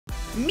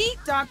Meet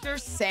Dr.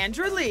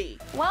 Sandra Lee,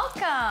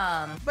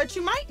 Welcome. but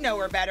you might know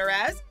her better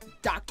as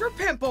Dr.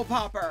 Pimple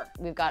Popper.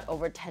 We've got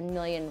over 10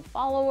 million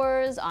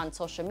followers on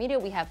social media.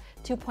 We have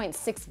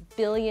 2.6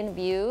 billion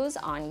views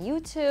on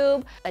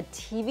YouTube, a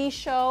TV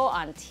show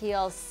on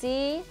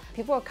TLC.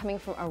 People are coming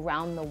from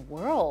around the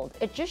world.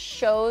 It just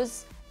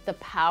shows the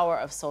power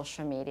of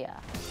social media.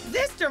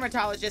 This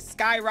dermatologist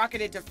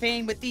skyrocketed to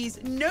fame with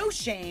these no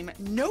shame,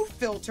 no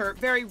filter,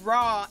 very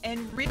raw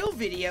and real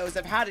videos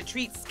of how to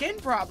treat skin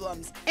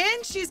problems.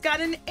 And she's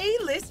got an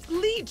A-list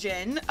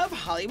legion of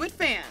Hollywood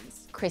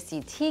fans.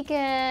 Chrissy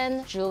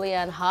Teigen,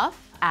 Julianne Hough,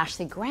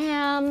 Ashley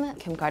Graham,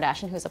 Kim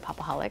Kardashian, who's a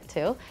popaholic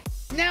too.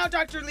 Now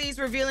Dr. Lee's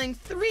revealing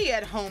 3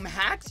 at-home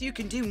hacks you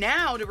can do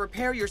now to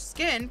repair your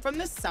skin from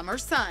the summer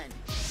sun.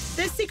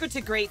 The secret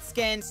to great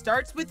skin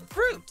starts with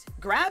fruit.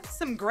 Grab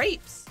some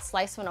grapes.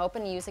 Slice one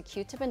open, use a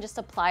Q-tip and just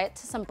apply it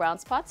to some brown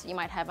spots you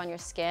might have on your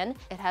skin.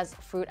 It has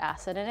fruit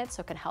acid in it,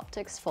 so it can help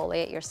to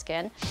exfoliate your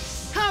skin.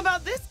 How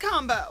about this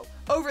combo?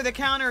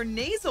 Over-the-counter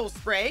nasal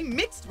spray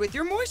mixed with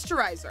your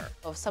moisturizer.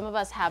 If some of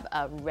us have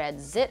a red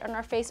zit on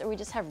our face or we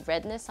just have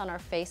redness on our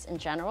face in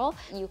general,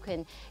 you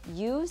can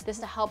use this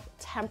to help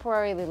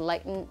temporarily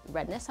lighten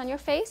redness on your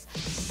face.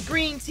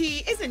 Green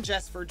tea isn't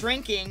just for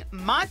drinking.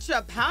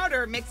 Matcha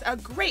powder makes a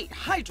great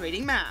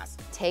hydrating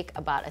mask. Take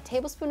about a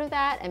tablespoon of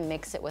that and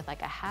mix it with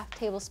like a half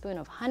tablespoon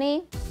of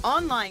honey.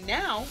 Online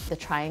now. The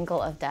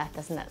triangle of death,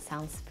 doesn't that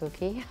sound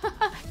spooky?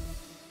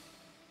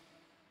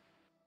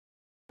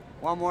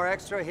 Want more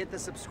extra? Hit the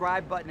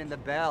subscribe button and the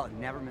bell and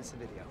never miss a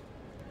video.